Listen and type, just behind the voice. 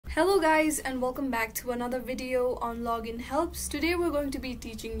Hello guys, and welcome back to another video on login helps. Today we're going to be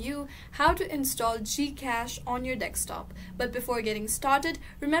teaching you how to install GCash on your desktop. But before getting started,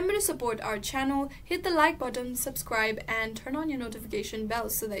 remember to support our channel, hit the like button, subscribe, and turn on your notification bell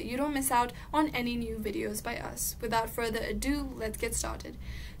so that you don't miss out on any new videos by us. Without further ado, let's get started.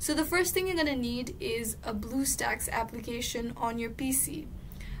 So the first thing you're going to need is a BlueStacks application on your PC.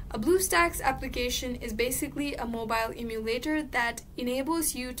 A BlueStacks application is basically a mobile emulator that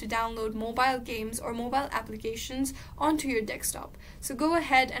enables you to download mobile games or mobile applications onto your desktop. So go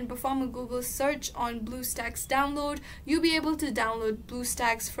ahead and perform a Google search on BlueStacks download. You'll be able to download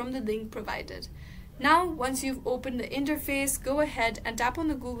BlueStacks from the link provided. Now, once you've opened the interface, go ahead and tap on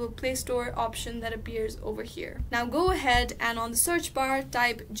the Google Play Store option that appears over here. Now go ahead and on the search bar,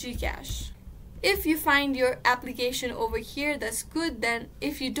 type GCash. If you find your application over here, that's good. Then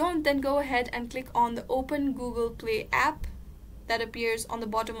if you don't, then go ahead and click on the Open Google Play app that appears on the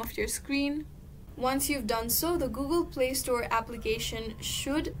bottom of your screen. Once you've done so, the Google Play Store application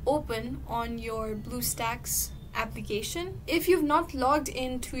should open on your BlueStacks application. If you've not logged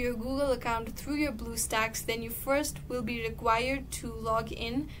into your Google account through your BlueStacks, then you first will be required to log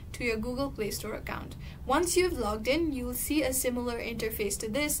in to your Google Play Store account. Once you've logged in, you will see a similar interface to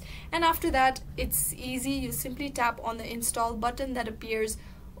this, and after that it's easy. You simply tap on the install button that appears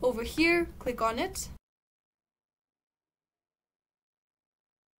over here, click on it.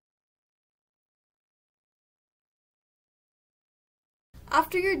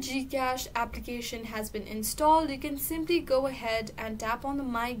 After your GCash application has been installed, you can simply go ahead and tap on the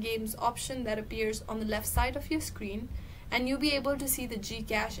My Games option that appears on the left side of your screen, and you'll be able to see the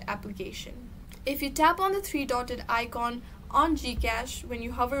GCash application. If you tap on the three-dotted icon on GCash, when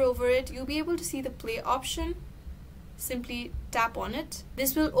you hover over it, you'll be able to see the play option. Simply tap on it.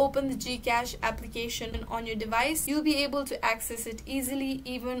 This will open the GCash application on your device. You'll be able to access it easily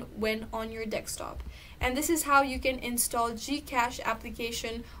even when on your desktop. And this is how you can install GCash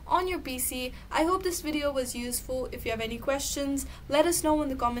application on your PC. I hope this video was useful. If you have any questions, let us know in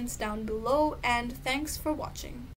the comments down below, and thanks for watching.